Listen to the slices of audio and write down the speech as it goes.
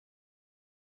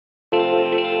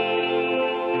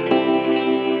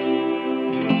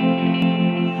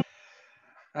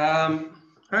All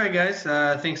right, guys.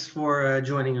 Thanks for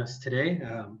joining us today.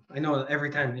 I know every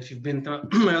time, if you've been to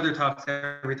my other talks,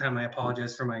 every time I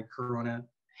apologize for my corona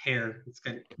hair.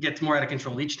 It gets more out of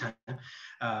control each time.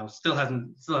 Still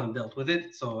haven't dealt with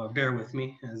it, so bear with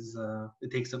me as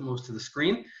it takes up most of the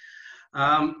screen.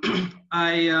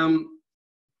 I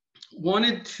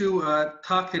wanted to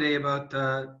talk today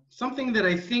about something that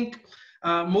I think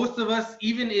most of us,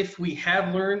 even if we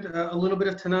have learned a little bit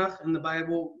of Tanakh in the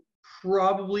Bible,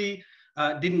 probably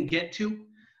didn't get to.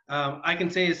 I can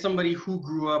say as somebody who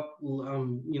grew up,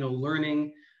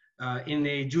 learning in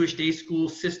a Jewish day school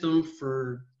system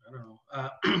for,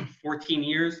 14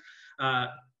 years,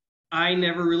 I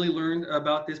never really learned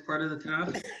about this part of the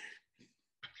Tanakh.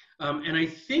 And I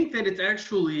think that it's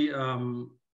actually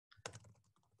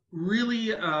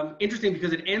really interesting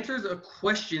because it answers a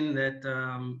question that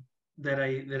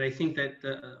I think that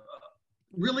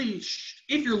really,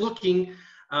 if you're looking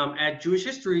at Jewish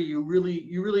history, you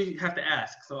really have to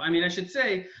ask. So, I mean, I should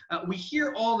say, we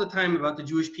hear all the time about the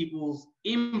Jewish people's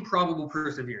improbable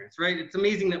perseverance, right? It's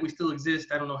amazing that we still exist.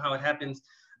 I don't know how it happens.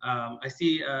 I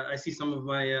see some of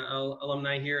my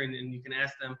alumni here, and you can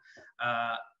ask them.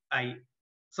 I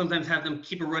sometimes have them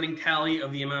keep a running tally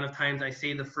of the amount of times I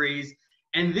say the phrase,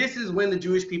 and this is when the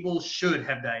Jewish people should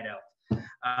have died out.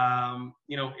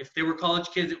 If they were college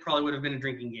kids, it probably would have been a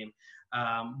drinking game.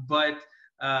 But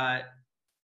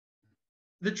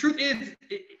the truth is,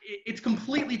 it's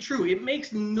completely true. It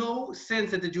makes no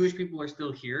sense that the Jewish people are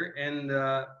still here, and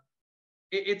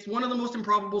it's one of the most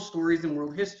improbable stories in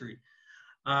world history.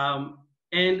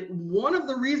 And one of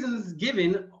the reasons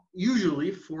given,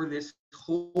 usually, for this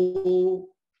whole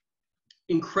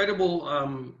incredible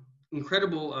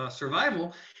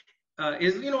survival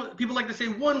is, people like to say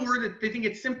one word that they think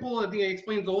it's simple, I think it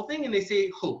explains the whole thing, and they say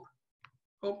hope.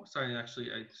 Oh, sorry,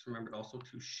 actually, I just remembered also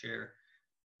to share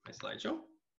my slideshow.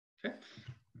 Okay.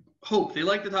 Hope. They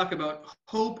like to talk about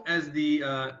hope as the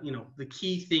the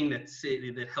key thing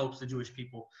that helps the Jewish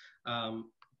people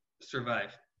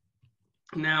survive.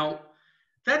 Now,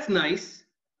 that's nice,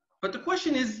 but the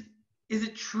question is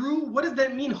it true? What does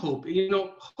that mean, hope?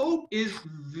 Hope is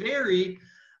very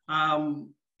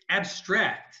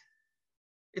abstract.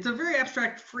 It's a very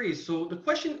abstract phrase. So the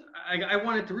question I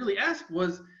wanted to really ask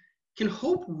was, can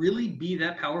hope really be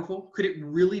that powerful? Could it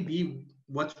really be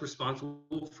what's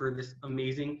responsible for this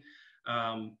amazing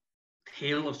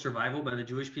tale of survival by the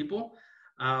Jewish people?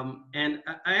 And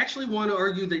I actually want to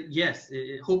argue that yes,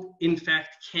 hope in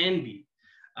fact can be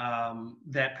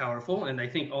that powerful. And I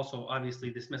think also, obviously,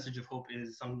 this message of hope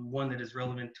is one that is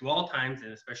relevant to all times,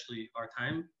 and especially our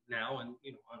time now, and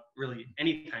really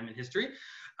any time in history.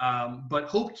 But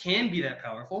hope can be that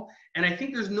powerful, and I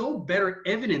think there's no better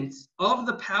evidence of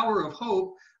the power of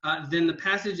hope than the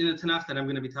passage in the Tanakh that I'm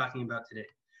going to be talking about today.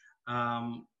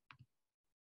 And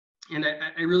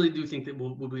I really do think that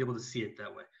we'll be able to see it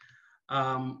that way.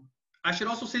 I should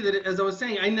also say that, as I was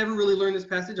saying, I never really learned this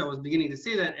passage. I was beginning to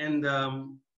say that, and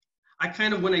I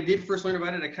kind of, when I did first learn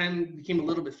about it, I kind of became a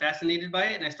little bit fascinated by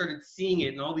it, and I started seeing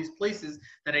it in all these places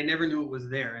that I never knew it was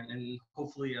there, and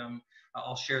hopefully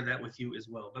I'll share that with you as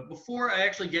well. But before I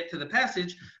actually get to the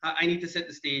passage, I need to set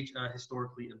the stage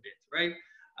historically a bit, right?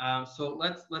 So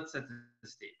let's set the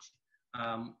stage.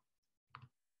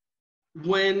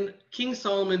 When King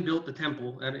Solomon built the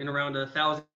temple in around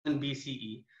 1000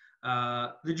 BCE,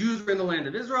 the Jews were in the land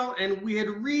of Israel, and we had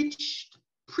reached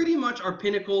pretty much our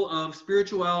pinnacle of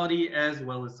spirituality as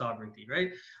well as sovereignty,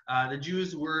 right? The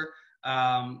Jews were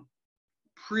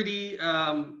pretty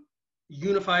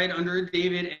unified under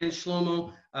David and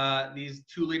Shlomo, these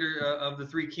two later of the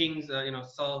three kings,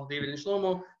 Saul, David, and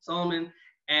Solomon.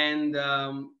 And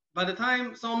by the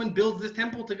time Solomon builds this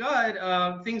temple to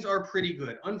God, things are pretty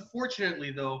good.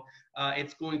 Unfortunately, though,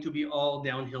 it's going to be all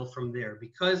downhill from there,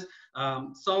 because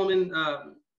Solomon,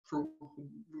 for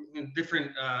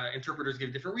different interpreters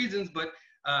give different reasons, but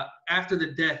after the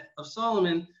death of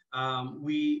Solomon,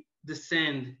 we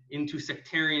descend into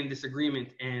sectarian disagreement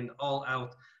and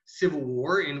all-out civil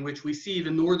war, in which we see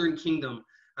the northern kingdom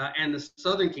and the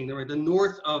southern kingdom, right, the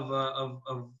north of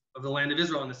the land of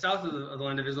Israel and the south of the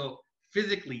land of Israel,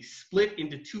 physically split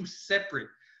into two separate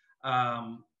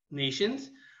nations.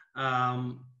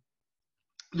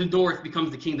 The north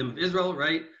becomes the kingdom of Israel,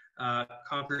 right?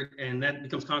 Conquered, and that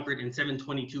becomes conquered in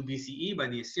 722 BCE by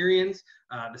the Assyrians.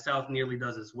 The south nearly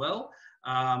does as well.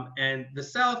 And the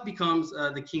south becomes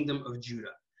the kingdom of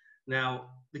Judah. Now,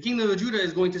 the kingdom of Judah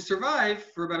is going to survive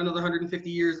for about another 150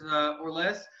 years more or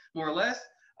less.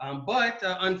 But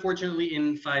unfortunately,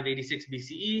 in 586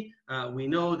 BCE, we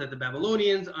know that the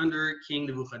Babylonians under King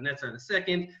Nebuchadnezzar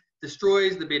II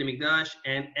destroys the Beit HaMikdash,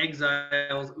 and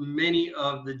exiles many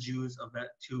of the Jews of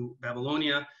that to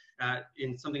Babylonia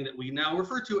in something that we now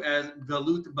refer to as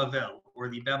Galut Bavel, or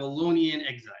the Babylonian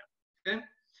exile. Okay?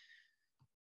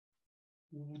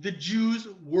 The Jews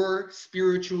were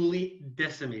spiritually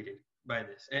decimated by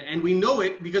this. And we know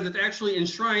it because it's actually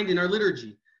enshrined in our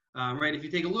liturgy. Right? If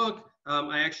you take a look,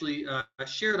 I actually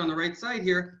shared on the right side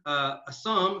here a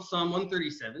Psalm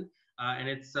 137. And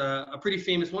it's a pretty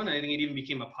famous one. I think it even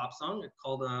became a pop song. It's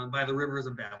called By the Rivers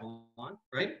of Babylon,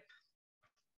 right?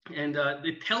 And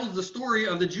it tells the story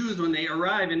of the Jews when they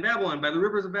arrive in Babylon. By the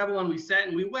rivers of Babylon, we sat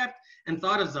and we wept and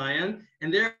thought of Zion.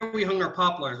 And there we hung our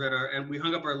poplars, right? And we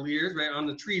hung up our lyres, right? On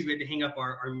the trees, we had to hang up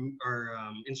our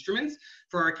instruments.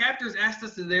 For our captors asked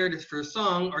us there for a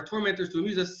song, our tormentors to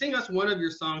amuse us, sing us one of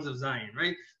your songs of Zion,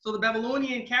 right? So the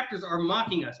Babylonian captors are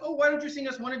mocking us. Oh, why don't you sing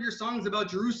us one of your songs about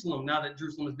Jerusalem now that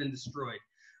Jerusalem has been destroyed?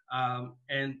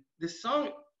 And this song,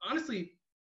 honestly,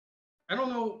 I don't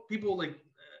know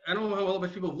I don't know how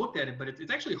much people have looked at it, but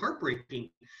it's actually heartbreaking.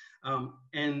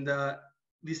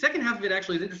 The second half of it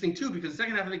actually is interesting too, because the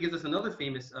second half of it gives us another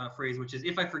famous phrase, which is,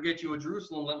 if I forget you, O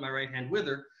Jerusalem, let my right hand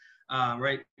wither.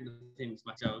 Right, the famous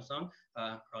Mateo song.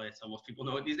 Probably that's how most people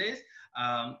know it these days.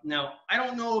 Now, I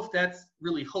don't know if that's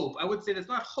really hope. I would say that's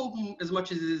not hope as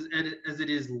much as it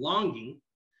is longing,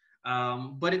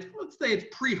 but let's say it's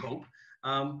pre-hope.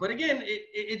 But again,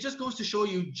 it just goes to show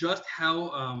you just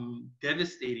how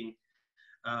devastating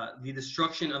the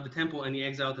destruction of the temple and the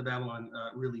exile to Babylon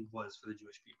really was for the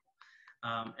Jewish people.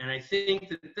 And I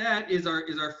think that is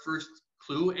our first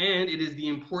clue, and it is the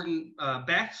important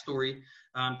backstory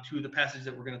to the passage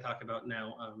that we're going to talk about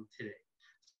now today.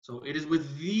 So it is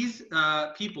with these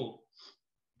people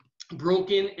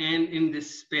broken and in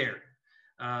despair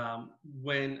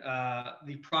when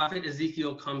the prophet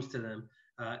Ezekiel comes to them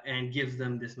and gives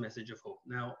them this message of hope.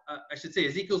 Now, I should say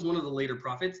Ezekiel's one of the later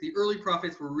prophets. The early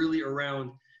prophets were really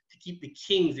around to keep the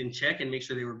kings in check and make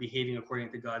sure they were behaving according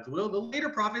to God's will. The later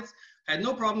prophets had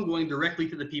no problem going directly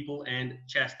to the people and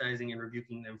chastising and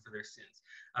rebuking them for their sins.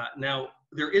 Now,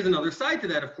 there is another side to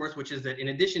that, of course, which is that in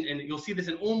addition, and you'll see this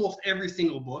in almost every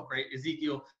single book, right?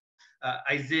 Ezekiel,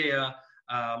 Isaiah,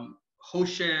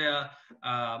 Hosea,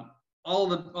 all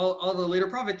the later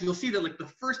prophets, you'll see that like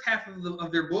the first half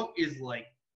of their book is like,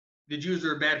 the Jews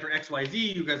are bad for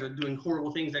XYZ, you guys are doing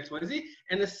horrible things, XYZ.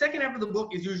 And the second half of the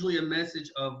book is usually a message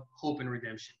of hope and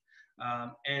redemption.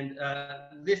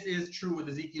 This is true with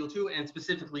Ezekiel too, and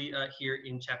specifically here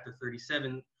in chapter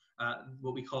 37,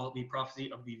 what we call the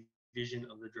prophecy of the vision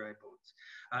of the dry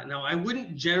bones. Now, I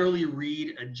wouldn't generally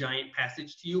read a giant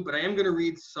passage to you, but I am going to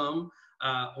read some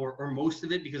or most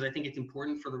of it, because I think it's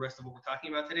important for the rest of what we're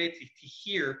talking about today to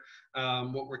hear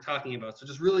what we're talking about. So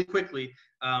just really quickly,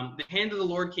 the hand of the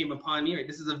Lord came upon me. Right?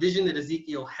 This is a vision that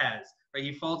Ezekiel has. Right?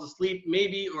 He falls asleep,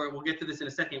 maybe, or we'll get to this in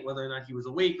a second, whether or not he was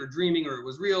awake or dreaming or it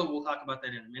was real. We'll talk about that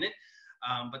in a minute.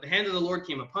 But the hand of the Lord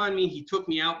came upon me. He took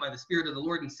me out by the Spirit of the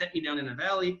Lord and set me down in a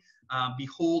valley.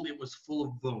 Behold, it was full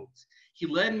of bones. He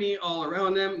led me all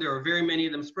around them. There were very many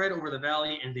of them spread over the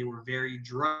valley, and they were very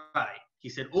dry. He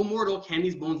said, O mortal, can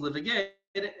these bones live again?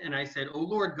 And I said, O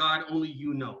Lord God, only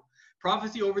you know.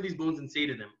 Prophesy over these bones and say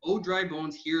to them, O dry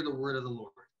bones, hear the word of the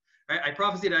Lord. Right? I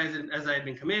prophesied as I had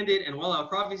been commanded, and while I was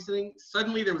prophesying,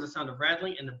 suddenly there was a sound of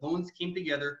rattling, and the bones came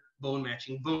together, bone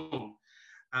matching bone.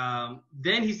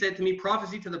 Then he said to me,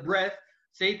 prophesy to the breath,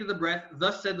 say to the breath,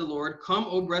 thus said the Lord, come,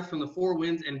 O breath from the four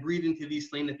winds, and breathe into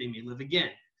these slain that they may live again.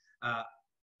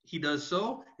 He does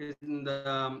so, and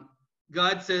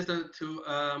God says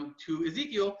to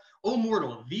Ezekiel, O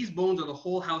mortal, these bones are the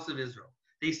whole house of Israel.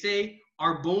 They say,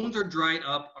 our bones are dried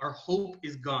up, our hope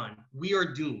is gone, we are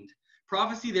doomed.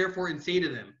 Prophesy therefore and say to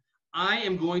them, I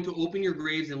am going to open your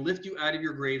graves and lift you out of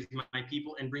your graves, my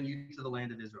people, and bring you to the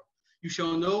land of Israel. You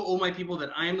shall know, O my people, that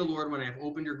I am the Lord when I have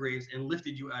opened your graves and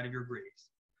lifted you out of your graves.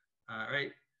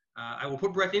 Right? I will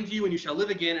put breath into you, and you shall live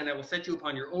again, and I will set you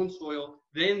upon your own soil.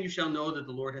 Then you shall know that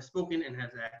the Lord has spoken and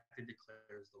has acted,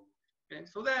 declares the Lord. Okay,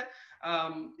 so that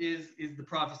is the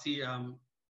prophecy.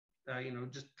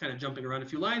 Just kind of jumping around a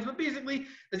few lines, but basically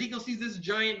Ezekiel sees this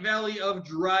giant valley of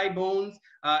dry bones,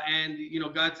 and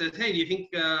God says, "Hey, do you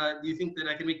think that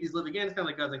I can make these live again?" It's kind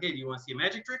of like God's like, "Hey, do you want to see a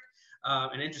magic trick?"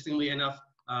 And interestingly enough,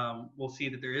 we'll see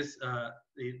that there is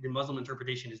the Muslim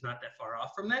interpretation is not that far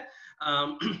off from that,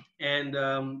 and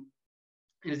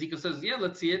Ezekiel says, "Yeah,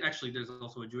 let's see it." Actually, there's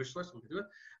also a Jewish source. We'll do it,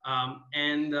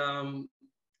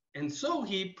 and so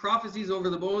he prophesies over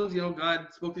the bones. God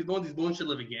spoke to these bones should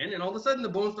live again. And all of a sudden, the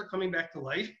bones start coming back to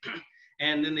life.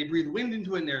 And then they breathe wind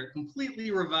into it, and they're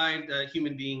completely revived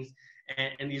human beings.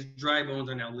 And these dry bones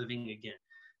are now living again.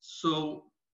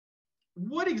 So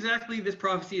what exactly this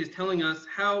prophecy is telling us,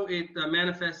 how it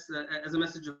manifests as a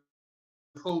message of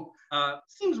hope,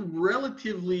 seems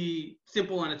relatively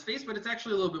simple on its face, but it's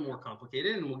actually a little bit more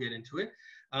complicated, and we'll get into it.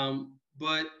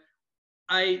 But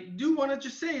I do want to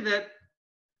just say that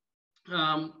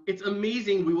it's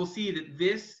amazing. We will see that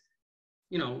this,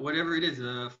 whatever it is,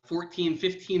 14,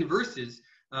 15 verses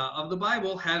of the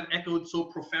Bible have echoed so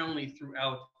profoundly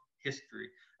throughout history.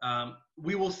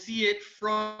 We will see it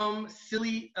from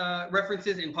silly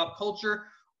references in pop culture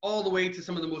all the way to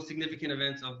some of the most significant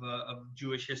events of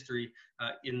Jewish history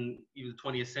in the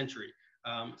 20th century.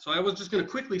 So I was just going to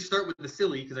quickly start with the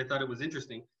silly because I thought it was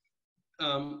interesting.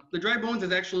 The dry bones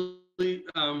has actually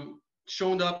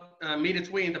shown up, made its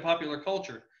way into popular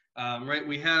culture, right?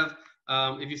 We have,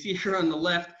 if you see here on the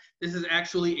left, this is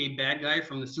actually a bad guy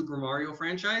from the Super Mario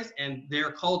franchise, and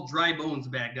they're called dry bones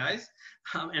bad guys.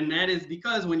 And that is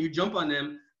because when you jump on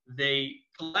them, they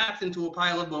collapse into a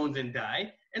pile of bones and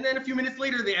die. And then a few minutes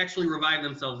later, they actually revive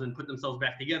themselves and put themselves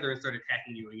back together and start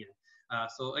attacking you again.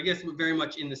 So I guess very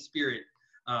much in the spirit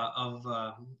of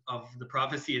the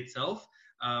prophecy itself.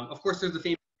 Of course, there's the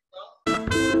famous.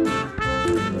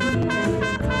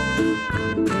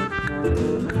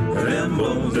 Them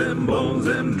bones, them bones,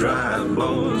 them dry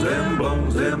bones, them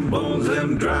bones, them bones,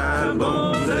 them dry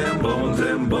bones, them bones,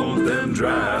 them bones, them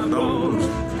dry bones.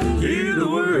 Hear the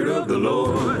word of the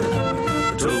Lord.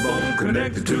 Toe bone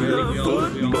connected to the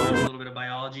foot bone. A little bit of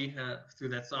biology through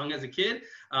that song as a kid,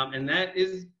 and that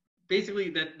is basically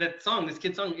that song. This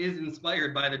kid's song is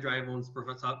inspired by the dry bones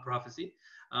prophecy.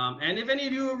 And if any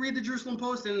of you read the Jerusalem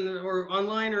Post or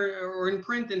online or in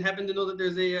print and happen to know that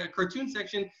there's a cartoon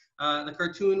section, the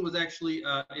cartoon was actually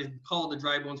is called the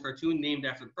Dry Bones cartoon, named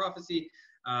after the prophecy.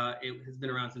 It has been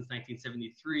around since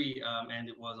 1973, and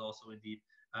it was also indeed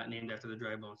named after the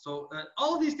dry bones. So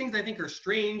all of these things I think are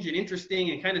strange and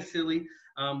interesting and kind of silly,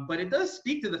 but it does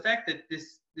speak to the fact that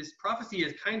this prophecy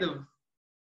has kind of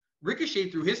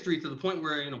ricocheted through history to the point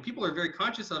where people are very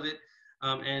conscious of it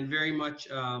and very much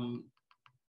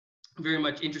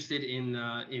interested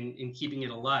in keeping it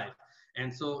alive.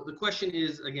 And so the question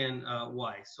is, again,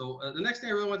 why? So the next thing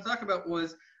I really want to talk about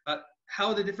was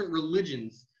how the different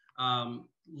religions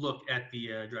look at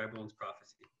the dry bones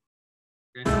prophecy.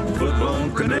 Okay?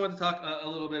 I want to talk a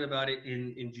little bit about it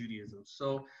in Judaism.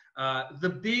 So the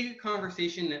big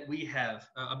conversation that we have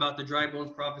about the dry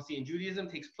bones prophecy in Judaism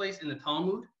takes place in the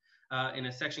Talmud, in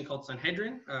a section called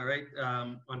Sanhedrin, right,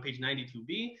 on page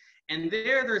 92b. And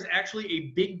there's actually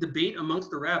a big debate amongst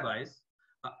the rabbis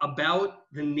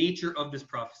about the nature of this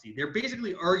prophecy. They're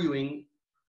basically arguing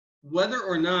whether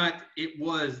or not it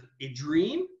was a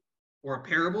dream or a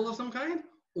parable of some kind,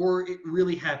 or it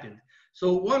really happened.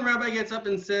 So one rabbi gets up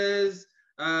and says,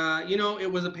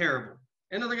 it was a parable.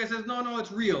 Another guy says, no,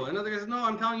 it's real. Another guy says, no,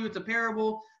 I'm telling you it's a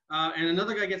parable. And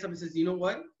another guy gets up and says, you know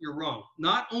what? You're wrong.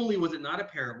 Not only was it not a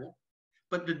parable,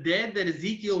 but the dead that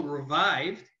Ezekiel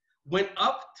revived went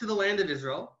up to the land of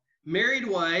Israel, married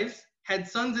wives, had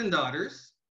sons and daughters.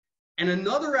 And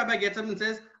another rabbi gets up and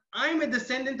says, I'm a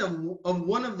descendant of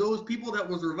one of those people that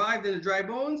was revived in the dry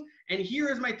bones. And here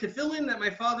is my tefillin that my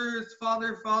father's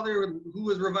father, who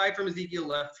was revived from Ezekiel,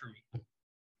 left for me.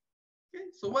 Okay,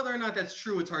 so whether or not that's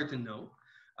true, it's hard to know.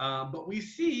 But we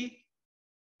see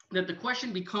that the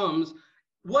question becomes,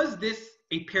 was this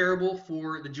a parable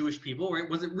for the Jewish people, right?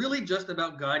 Was it really just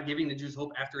about God giving the Jews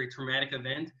hope after a traumatic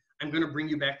event? I'm going to bring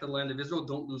you back to the land of Israel.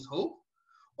 Don't lose hope.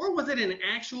 Or was it an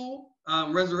actual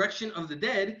resurrection of the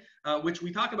dead, which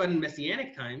we talk about in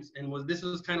Messianic times, and this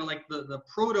was kind of like the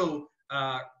proto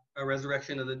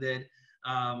resurrection of the dead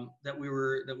that we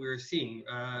were seeing,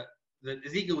 that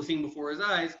Ezekiel was seeing before his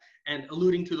eyes, and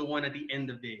alluding to the one at the end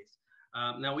of days.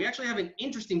 Now we actually have an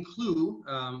interesting clue,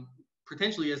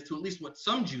 potentially, as to at least what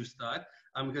some Jews thought,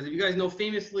 because if you guys know,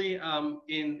 famously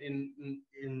in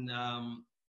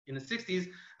the 60s,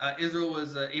 Israel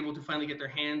was able to finally get their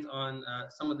hands on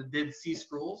some of the Dead Sea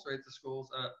Scrolls, right? The scrolls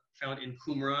found in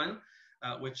Qumran,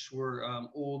 which were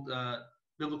old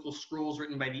biblical scrolls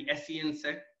written by the Essene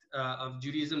sect of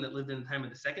Judaism that lived in the time of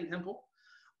the Second Temple.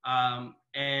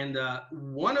 And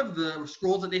one of the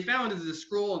scrolls that they found is this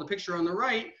scroll, the picture on the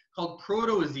right, called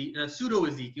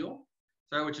Pseudo-Ezekiel,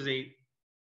 which is a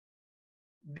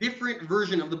different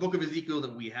version of the book of Ezekiel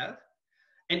that we have.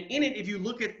 And in it, if you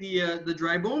look at the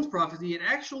dry bones prophecy, it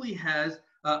actually has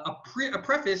a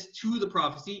preface to the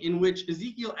prophecy in which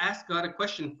Ezekiel asks God a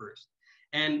question first.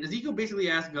 And Ezekiel basically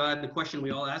asks God the question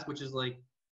we all ask, which is like,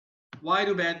 why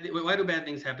do bad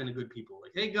things happen to good people?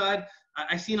 Like, hey God,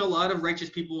 I've seen a lot of righteous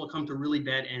people come to really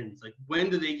bad ends. Like, when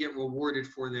do they get rewarded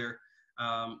for their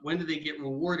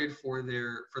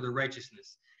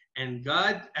righteousness? And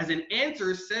God, as an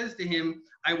answer, says to him,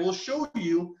 I will show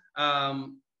you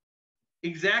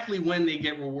exactly when they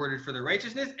get rewarded for their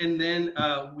righteousness. And then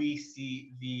we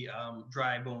see the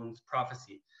dry bones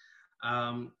prophecy.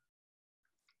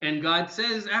 And God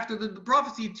says after the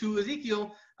prophecy to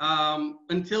Ezekiel,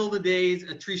 until the days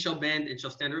a tree shall bend, it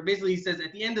shall stand. Or basically, he says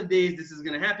at the end of days, this is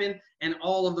going to happen, and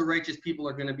all of the righteous people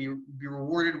are going to be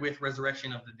rewarded with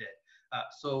resurrection of the dead.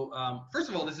 So first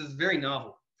of all, this is very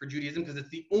novel for Judaism because it's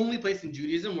the only place in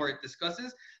Judaism where it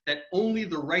discusses that only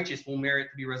the righteous will merit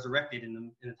to be resurrected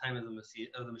in the time of the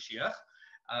Mashiach.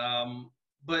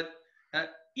 But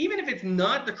even if it's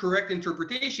not the correct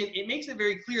interpretation, it makes it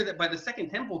very clear that by the Second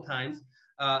Temple times,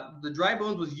 the dry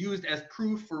bones was used as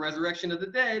proof for resurrection of the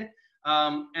dead,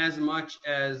 as much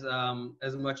as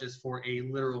for a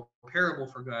literal parable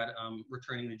for God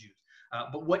returning the Jews.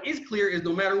 But what is clear is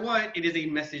no matter what, it is a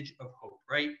message of hope,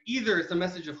 right? Either it's a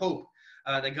message of hope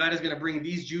that God is going to bring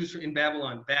these Jews in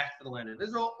Babylon back to the land of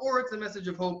Israel, or it's a message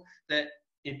of hope that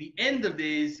at the end of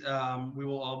days, we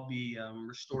will all be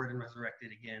restored and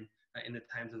resurrected again in the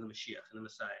times of the Mashiach and the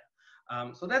Messiah.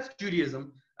 So that's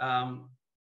Judaism.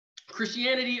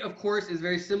 Christianity, of course, is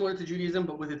very similar to Judaism,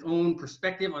 but with its own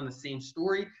perspective on the same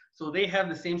story. So they have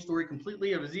the same story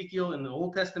completely of Ezekiel in the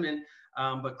Old Testament,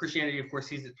 but Christianity, of course,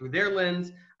 sees it through their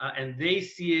lens, and they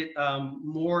see it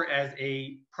more as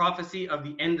a prophecy of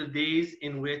the end of days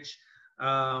in which,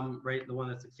 right, the one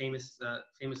that's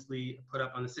famously put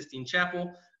up on the Sistine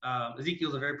Chapel.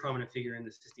 Ezekiel's a very prominent figure in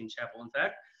the Sistine Chapel, in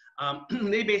fact.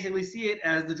 They basically see it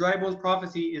as the dry bones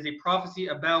prophecy is a prophecy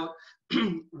about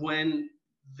when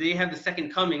they have the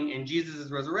second coming and Jesus is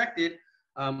resurrected,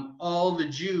 all the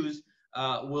Jews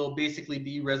will basically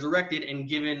be resurrected and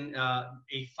given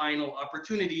a final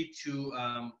opportunity to,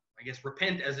 I guess,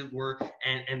 repent, as it were,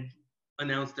 and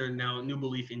announce their now new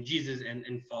belief in Jesus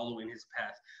and follow in his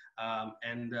path.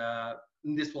 And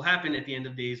this will happen at the end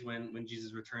of days when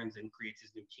Jesus returns and creates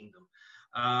his new kingdom.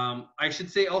 I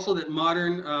should say also that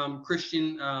modern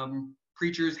Christian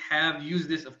preachers have used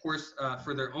this, of course,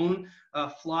 for their own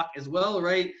flock as well,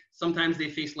 right? Sometimes they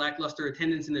face lackluster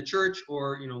attendance in the church,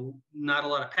 or not a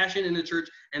lot of passion in the church,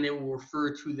 and they will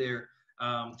refer to their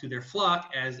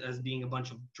flock as being a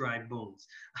bunch of dry bones.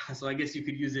 So I guess you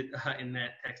could use it in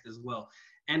that text as well.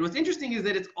 And what's interesting is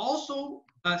that it's also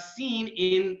seen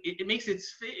in it makes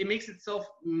itself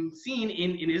seen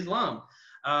in Islam.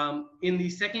 In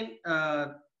the second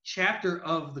chapter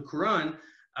of the Quran,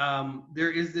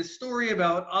 there is this story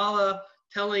about Allah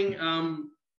telling,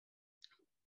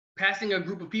 passing a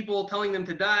group of people, telling them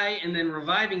to die, and then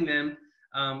reviving them.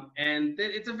 And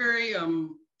it's a very, I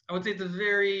would say it's a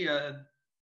very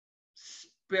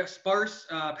sparse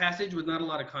passage with not a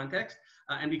lot of context.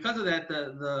 And because of that,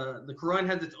 the Quran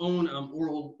has its own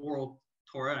oral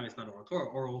Torah. I mean, it's not oral Torah,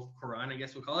 oral Quran, I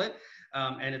guess we'll call it.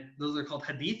 And those are called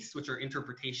hadiths, which are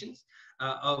interpretations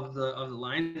of the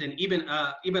lines. And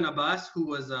Ibn Abbas, who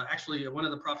was actually one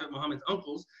of the Prophet Muhammad's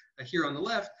uncles, here on the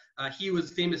left, he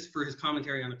was famous for his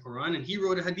commentary on the Quran, and he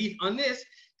wrote a hadith on this,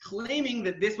 claiming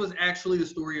that this was actually the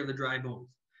story of the dry bones.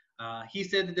 He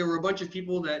said that there were a bunch of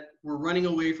people that were running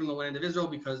away from the land of Israel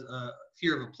because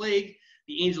fear of a plague.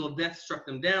 The angel of death struck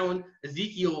them down.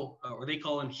 Ezekiel, or they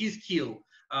call him Hizkiel,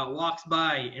 walks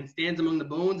by and stands among the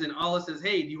bones, and Allah says,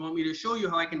 hey, do you want me to show you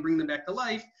how I can bring them back to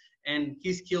life? And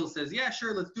Hizkiel says, yeah,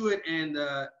 sure, let's do it. And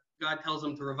God tells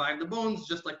him to revive the bones,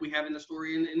 just like we have in the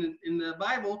story in the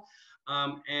Bible.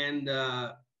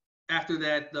 After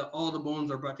that, all the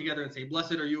bones are brought together and say,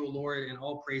 blessed are you, O Lord, and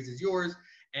all praise is yours.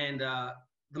 And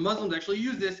the Muslims actually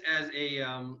use this as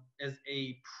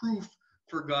a proof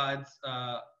for God's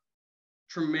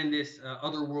tremendous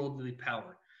otherworldly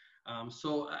power.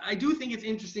 So I do think it's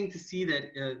interesting to see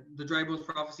that the dry bones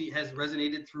prophecy has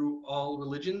resonated through all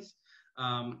religions.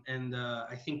 And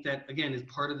I think that, again, is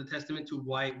part of the testament to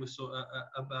why it was so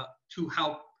to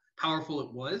how powerful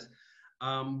it was.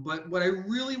 But what I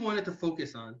really wanted to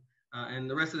focus on, and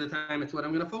the rest of the time it's what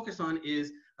I'm going to focus on,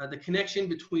 is the connection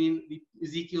between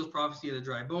Ezekiel's prophecy of the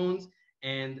dry bones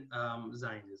and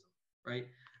Zionism, right?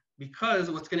 Because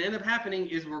what's going to end up happening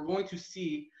is we're going to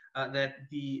see that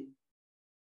the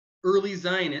early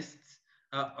Zionists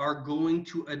are going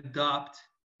to adopt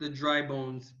the dry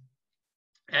bones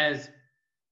as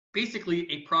basically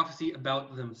a prophecy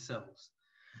about themselves.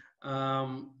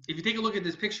 If you take a look at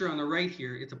this picture on the right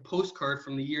here, it's a postcard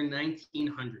from the year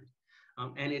 1900.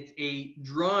 And it's a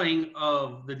drawing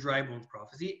of the dry bones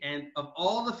prophecy. And of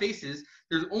all the faces,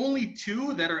 there's only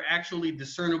two that are actually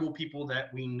discernible people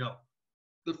that we know.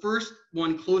 The first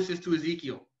one closest to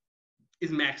Ezekiel is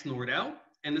Max Nordau.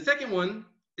 And the second one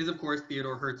is, of course,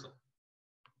 Theodor Herzl.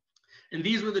 And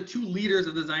these were the two leaders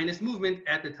of the Zionist movement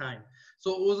at the time.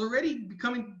 So it was already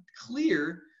becoming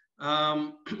clear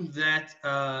that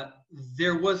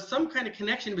there was some kind of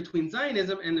connection between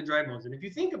Zionism and the dry bones. And if you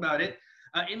think about it,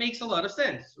 it makes a lot of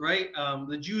sense, right?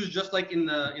 The Jews, just like in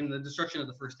the destruction of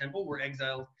the first temple, were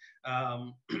exiled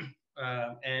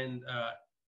and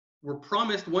were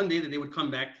promised one day that they would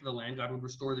come back to the land. God would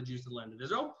restore the Jews to the land of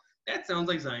Israel. That sounds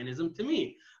like Zionism to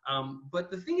me. But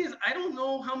the thing is, I don't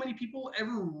know how many people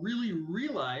ever really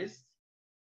realized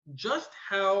just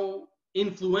how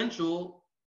influential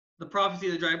the prophecy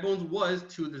of the dry bones was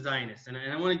to the Zionists. And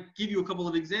I want to give you a couple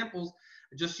of examples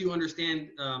just so you understand,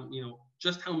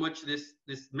 just how much this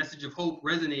message of hope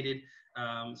resonated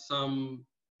some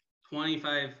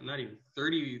 25, not even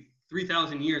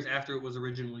 33,000 years after it was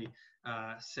originally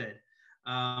said.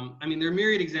 I mean, there are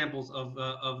myriad examples of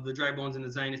the dry bones in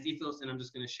the Zionist ethos, and I'm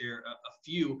just going to share a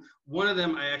few. One of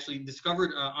them I actually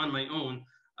discovered on my own.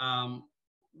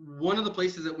 One of the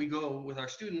places that we go with our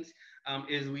students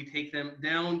is we take them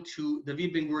down to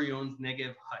David Ben-Gurion's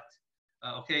Negev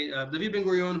hut. David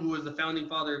Ben-Gurion, who was the founding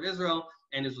father of Israel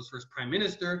and was first prime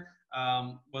minister,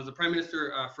 was the prime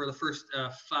minister for the first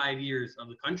 5 years of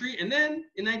the country. And then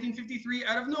in 1953,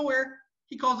 out of nowhere,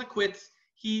 he calls it quits.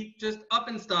 He just up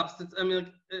and stops. It's, I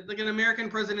mean, like an American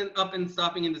president up and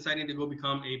stopping and deciding to go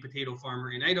become a potato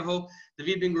farmer in Idaho.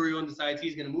 David Ben-Gurion decides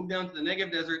he's going to move down to the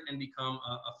Negev desert and become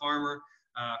a farmer.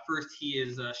 First, he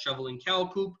is shoveling cow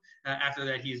poop. After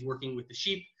that, he is working with the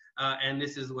sheep. And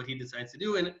this is what he decides to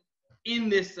do. And in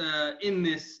this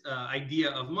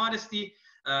idea of modesty,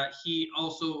 he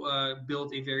also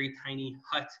built a very tiny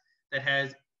hut that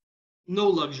has no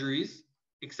luxuries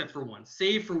except for one,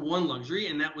 save for one luxury,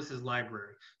 and that was his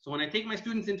library. So when I take my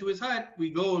students into his hut, we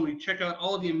go and we check out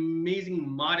all of the amazing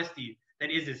modesty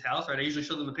that is his house, right? I usually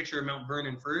show them a picture of Mount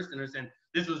Vernon first and understand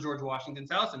this was George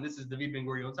Washington's house and this is David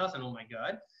Ben-Gurion's house, and oh my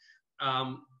God.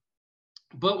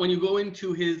 But when you go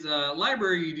into his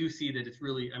library, you do see that it's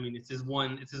really, I mean, it's his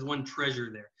one treasure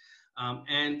there.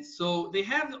 And so they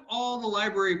have all the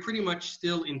library pretty much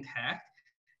still intact,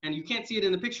 and you can't see it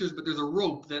in the pictures, but there's a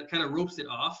rope that kind of ropes it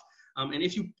off. And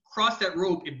if you cross that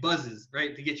rope, it buzzes,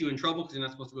 right, to get you in trouble because you're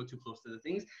not supposed to go too close to the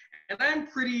things. And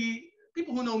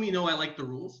people who know me know I like the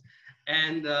rules.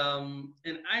 And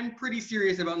I'm pretty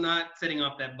serious about not setting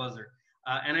off that buzzer.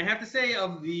 And I have to say,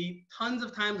 of the tons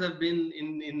of times I've been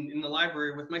in the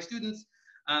library with my students,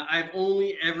 I've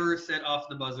only ever set off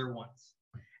the buzzer once.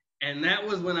 And that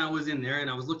was when I was in there and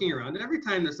I was looking around. And every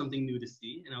time there's something new to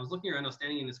see, and I was looking around, I was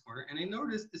standing in this corner, and I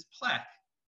noticed this plaque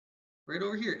right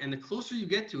over here. And the closer you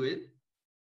get to it,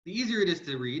 the easier it is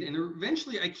to read. And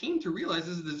eventually I came to realize,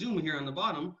 this is the zoom here on the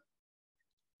bottom,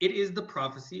 it is the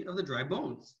prophecy of the dry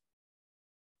bones.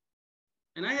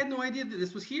 And I had no idea that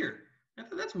this was here. I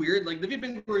thought that's weird. Like David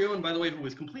Ben-Gurion, by the way, who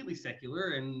was completely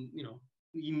secular and,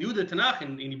 he knew the Tanakh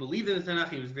and he believed in the Tanakh.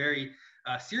 He was very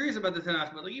serious about the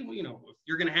Tanakh. But, like, if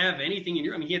you're going to have anything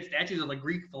in he had statues of like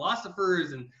Greek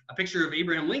philosophers and a picture of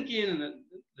Abraham Lincoln and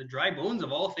the dry bones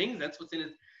of all things. That's what's in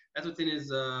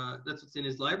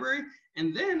his library.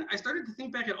 And then I started to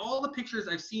think back at all the pictures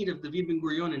I've seen of David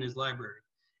Ben-Gurion in his library.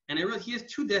 And I realized he has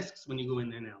two desks when you go in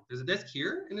there now. There's a desk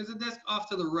here, and there's a desk off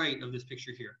to the right of this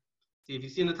picture here. See, if you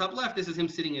see in the top left, this is him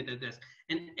sitting at that desk.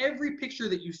 And every picture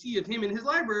that you see of him in his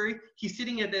library, he's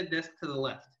sitting at that desk to the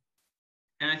left.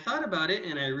 And I thought about it,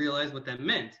 and I realized what that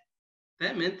meant.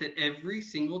 That meant that every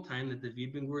single time that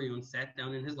David Ben-Gurion sat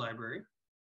down in his library,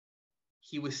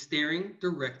 he was staring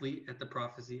directly at the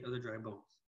prophecy of the dry bones.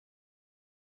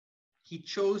 He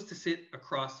chose to sit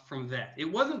across from that. It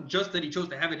wasn't just that he chose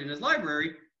to have it in his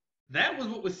library. That was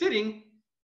what was sitting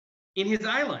in his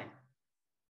eye line.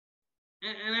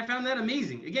 And I found that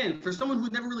amazing. Again, for someone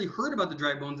who'd never really heard about the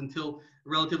dry bones until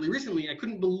relatively recently, I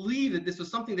couldn't believe that this was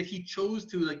something that he chose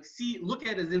to look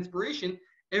at as inspiration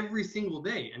every single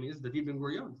day. I mean, this is David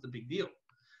Ben-Gurion. It's a big deal.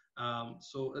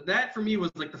 So that for me was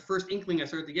like the first inkling I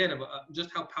started to get of just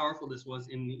how powerful this was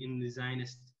in the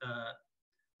Zionist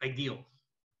ideal.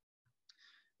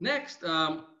 Next,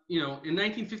 in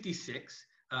 1956,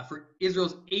 for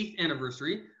Israel's 8th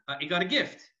anniversary, it got a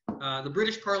gift. The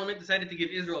British Parliament decided to give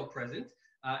Israel a present,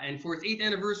 and for its 8th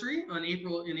anniversary, in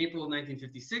April of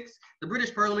 1956, the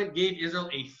British Parliament gave Israel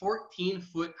a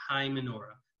 14-foot high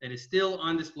menorah that is still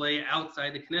on display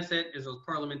outside the Knesset, Israel's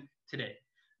parliament, today.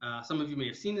 Some of you may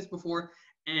have seen this before,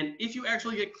 and if you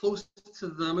actually get close to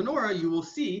the menorah, you will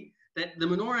see that the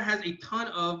menorah has a ton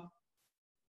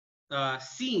of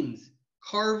scenes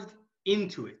carved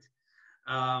into it.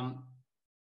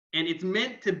 And it's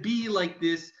meant to be like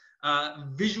this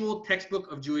visual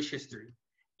textbook of Jewish history.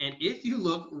 And if you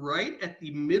look right at the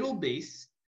middle base,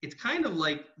 it's kind of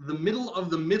like the middle of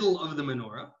the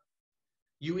menorah,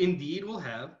 you indeed will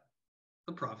have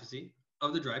the prophecy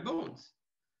of the dry bones.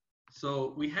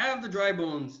 So we have the dry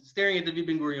bones staring at David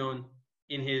Ben Gurion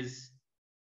in his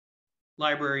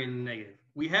library in the negative.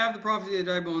 We have the prophecy of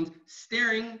the dry bones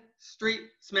staring straight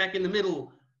smack in the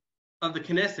middle of the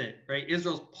Knesset, right?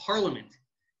 Israel's parliament,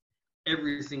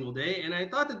 every single day. And I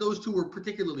thought that those two were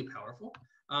particularly powerful,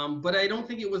 but I don't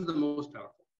think it was the most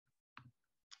powerful.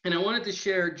 And I wanted to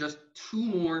share just two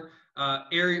more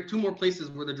places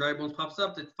where the dry bones pops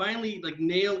up to finally like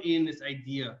nail in this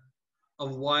idea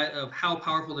of how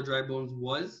powerful the dry bones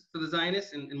was for the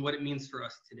Zionists and what it means for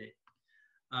us today.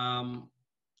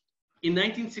 In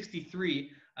 1963,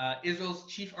 Israel's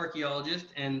chief archaeologist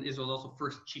and Israel's also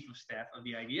first chief of staff of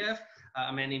the IDF,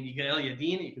 a man named Yigael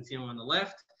Yadin, you can see him on the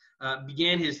left,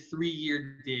 began his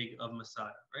 3-year dig of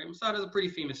Masada. Right? Masada is a pretty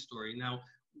famous story. Now,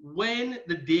 when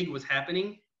the dig was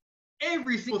happening,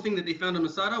 every single thing that they found on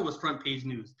Masada was front page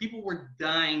news. People were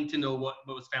dying to know what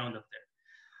was found up there.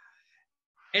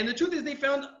 And the truth is they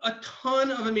found a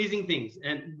ton of amazing things.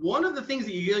 And one of the things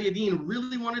that Yigael Yadin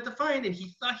really wanted to find, and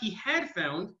he thought he had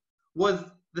found, was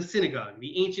the synagogue,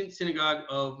 the ancient synagogue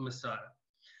of Masada.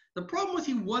 The problem was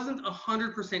he wasn't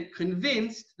 100%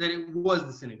 convinced that it was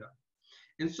the synagogue.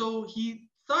 And so he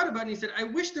thought about it and he said, I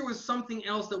wish there was something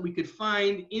else that we could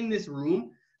find in this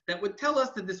room that would tell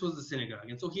us that this was the synagogue.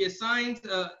 And so he assigned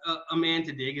a man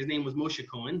to dig. His name was Moshe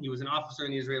Cohen. He was an officer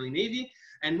in the Israeli Navy.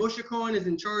 And Moshe Cohen is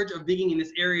in charge of digging in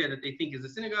this area that they think is the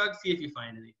synagogue, see if you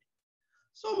find anything.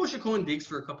 So Moshe Cohen digs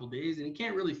for a couple of days and he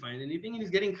can't really find anything and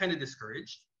he's getting kind of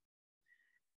discouraged.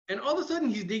 And all of a sudden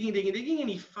he's digging, and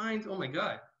he finds, oh my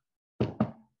God,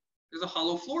 there's a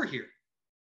hollow floor here.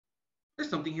 There's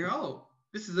something here hollow.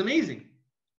 This is amazing.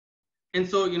 And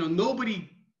so, nobody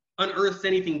unearths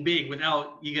anything big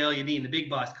without Yigael Yadin, the big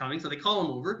boss, coming. So they call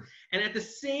him over. And at the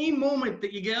same moment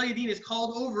that Yigael Yadin is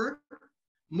called over,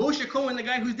 Moshe Cohen, the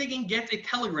guy who's digging, gets a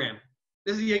telegram.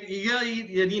 This is Yigael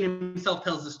Yadin himself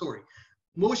tells the story.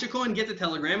 Moshe Cohen gets a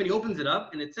telegram and he opens it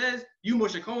up and it says, you,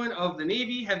 Moshe Cohen of the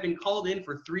Navy, have been called in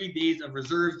for 3 days of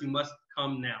reserves. You must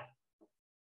come now.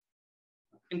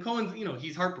 And Cohen's,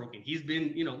 he's heartbroken. He's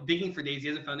been, digging for days. He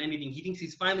hasn't found anything. He thinks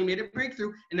he's finally made a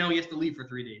breakthrough and now he has to leave for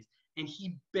 3 days. And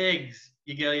he begs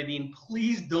Yigael Yadin,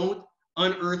 please don't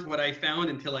unearth what I found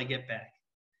until I get back.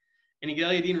 And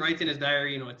Yigael Yadin writes in his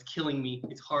diary, it's killing me.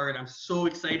 It's hard. I'm so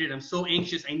excited. I'm so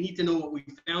anxious. I need to know what we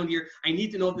found here. I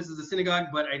need to know if this is a synagogue,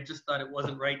 but I just thought it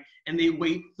wasn't right. And they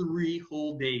wait 3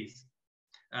 whole days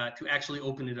to actually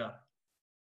open it up.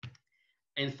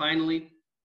 And finally,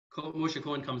 Moshe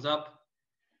Cohen comes up.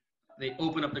 They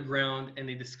open up the ground and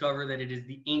they discover that it is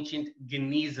the ancient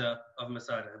Geniza of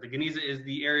Masada. The Geniza is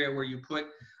the area where you put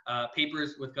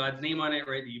papers with God's name on it,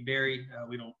 right, that you bury.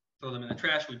 We don't throw them in the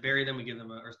trash. We bury them. We give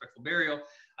them a respectful burial.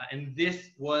 And this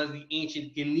was the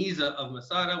ancient Geniza of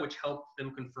Masada, which helped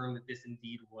them confirm that this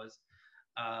indeed was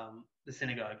the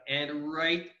synagogue. And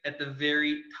right at the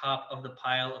very top of the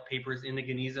pile of papers in the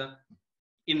Geniza,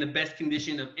 in the best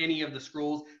condition of any of the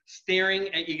scrolls, staring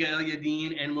at Yigael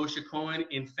Yadin and Moshe Cohen,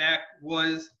 in fact,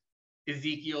 was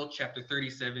Ezekiel chapter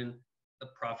 37, the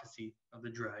prophecy of the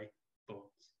dry bones.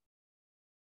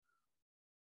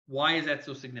 Why is that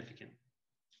so significant?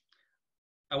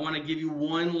 I want to give you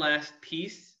one last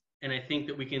piece, and I think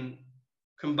that we can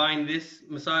combine this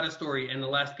Masada story and the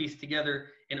last piece together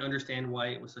and understand why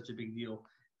it was such a big deal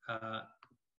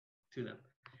to them.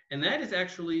 And that is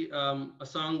actually a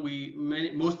song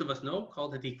most of us know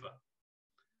called Hatikva.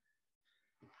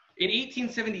 In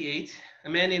 1878, a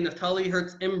man named Naftali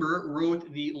Hertz Ember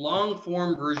wrote the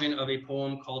long-form version of a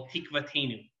poem called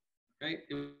Tikvatenu. Right?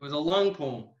 It was a long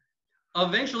poem.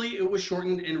 Eventually, it was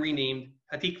shortened and renamed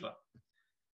Hatikva.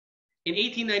 In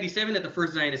 1897, at the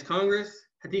First Zionist Congress,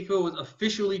 Hatikva was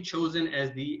officially chosen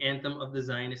as the anthem of the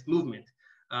Zionist movement,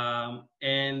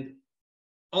 and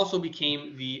also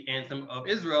became the anthem of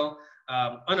Israel,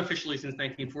 unofficially since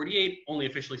 1948, only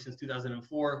officially since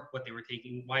 2004. What they were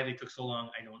taking, why they took so long,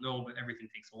 I don't know, but everything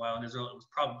takes a while in Israel. It was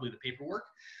probably the paperwork.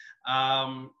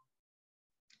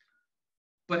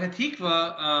 But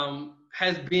Hatikva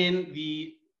has been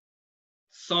the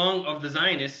song of the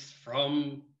Zionists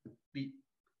from the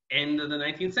end of the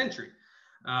 19th century.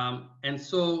 And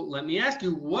so let me ask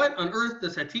you, what on earth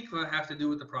does Hatikva have to do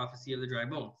with the prophecy of the dry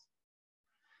bones?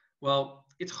 Well,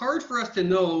 it's hard for us to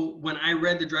know when I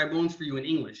read the dry bones for you in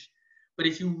English. But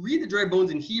if you read the dry bones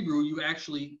in Hebrew, you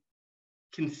actually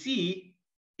can see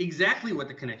exactly what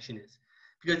the connection is.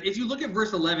 Because if you look at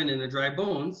verse 11 in the dry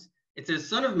bones, it says,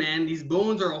 Son of man, these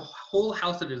bones are a whole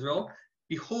house of Israel.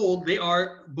 Behold,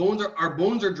 our bones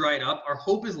are dried up. Our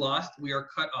hope is lost. We are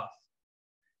cut off.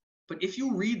 But if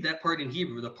you read that part in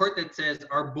Hebrew, the part that says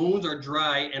our bones are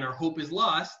dry and our hope is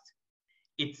lost,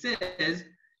 it says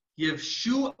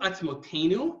Yevshu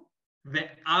atzmotenu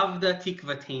ve'avda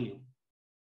tikvatenu.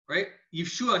 Right?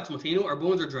 Yevshu atzmotenu, our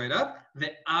bones are dried up,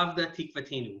 ve'avda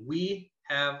tikvatenu. We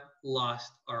have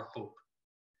lost our hope.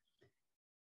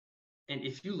 And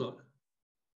if you look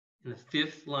in the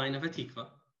 5th line of Hatikva,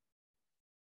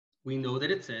 we know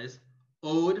that it says,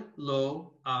 Od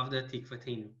lo avda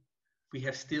tikvatenu. We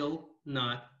have still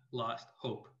not lost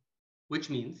hope, which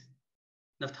means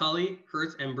Naphtali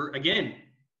Hertz Ember, again,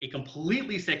 a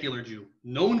completely secular Jew,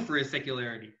 known for his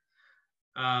secularity,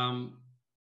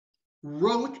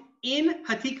 wrote in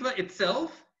Hatikva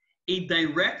itself a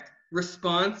direct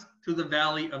response to the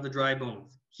Valley of the Dry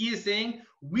Bones. He is saying,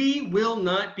 we will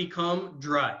not become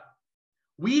dry.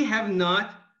 We have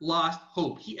not lost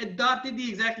hope. He adopted the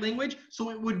exact language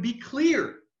so it would be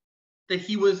clear that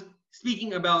he was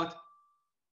speaking about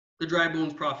the dry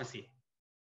bones prophecy.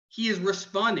 He is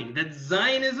responding that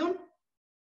Zionism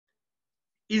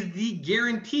is the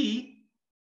guarantee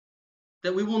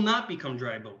that we will not become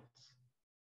dry bones.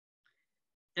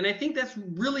 And I think that's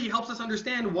really helps us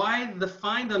understand why the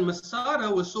find on Masada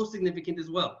was so significant as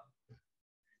well.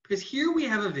 Because here we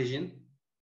have a vision.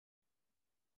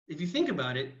 If you think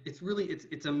about it,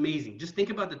 it's amazing. Just think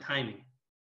about the timing.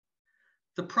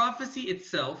 The prophecy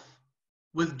itself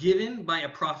was given by a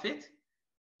prophet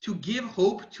to give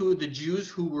hope to the Jews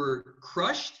who were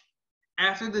crushed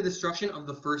after the destruction of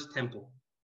the first temple.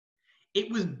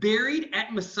 It was buried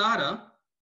at Masada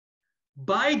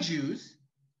by Jews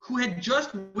who had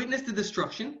just witnessed the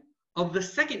destruction of the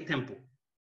second temple.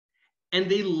 And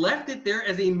they left it there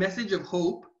as a message of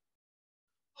hope,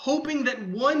 hoping that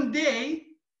one day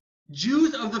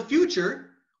Jews of the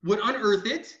future would unearth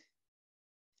it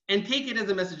and take it as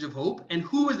a message of hope. And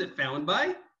who was it found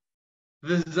by?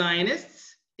 The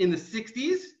Zionists in the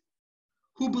 60s,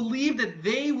 who believed that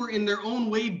they were in their own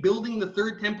way building the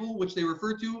third temple, which they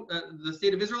refer to the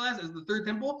state of Israel as the third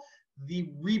temple,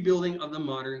 the rebuilding of the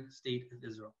modern state of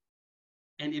Israel.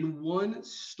 And in one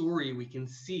story, we can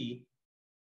see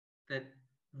that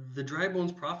the dry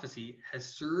bones prophecy has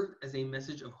served as a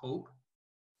message of hope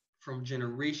from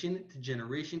generation to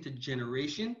generation to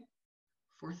generation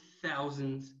for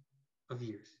thousands of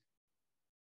years.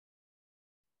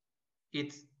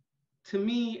 It's, to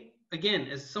me, again,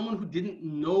 as someone who didn't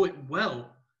know it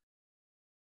well,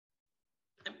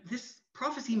 this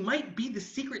prophecy might be the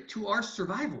secret to our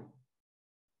survival.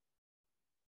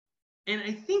 And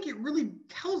I think it really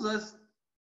tells us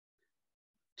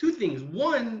two things.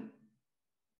 One,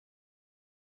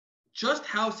 just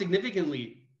how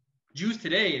significantly Jews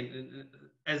today,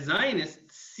 as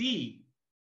Zionists, see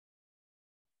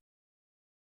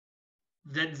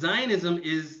that Zionism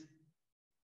is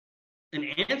an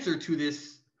answer to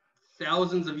this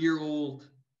thousands of year old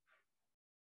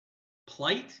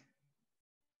plight.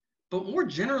 But more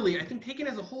generally, I think taken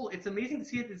as a whole, it's amazing to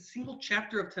see that this single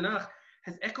chapter of Tanakh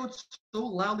has echoed so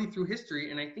loudly through history,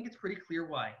 and I think it's pretty clear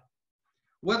why.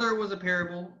 Whether it was a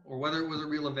parable or whether it was a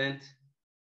real event,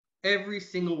 every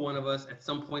single one of us at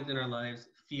some point in our lives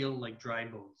feel like dry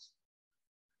bones.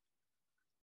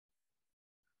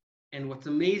 And what's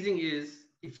amazing is,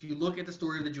 if you look at the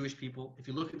story of the Jewish people, if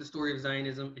you look at the story of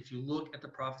Zionism, if you look at the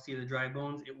prophecy of the dry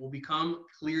bones, it will become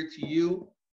clear to you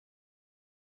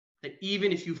that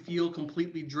even if you feel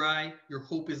completely dry, your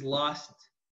hope is lost.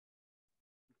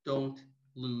 Don't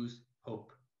lose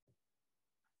hope.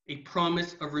 A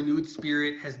promise of renewed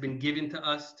spirit has been given to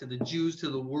us, to the Jews, to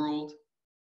the world.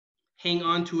 Hang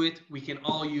on to it. We can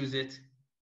all use it.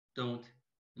 Don't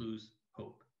lose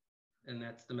hope. And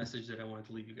that's the message that I wanted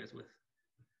to leave you guys with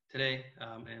today.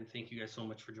 And thank you guys so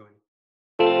much for joining.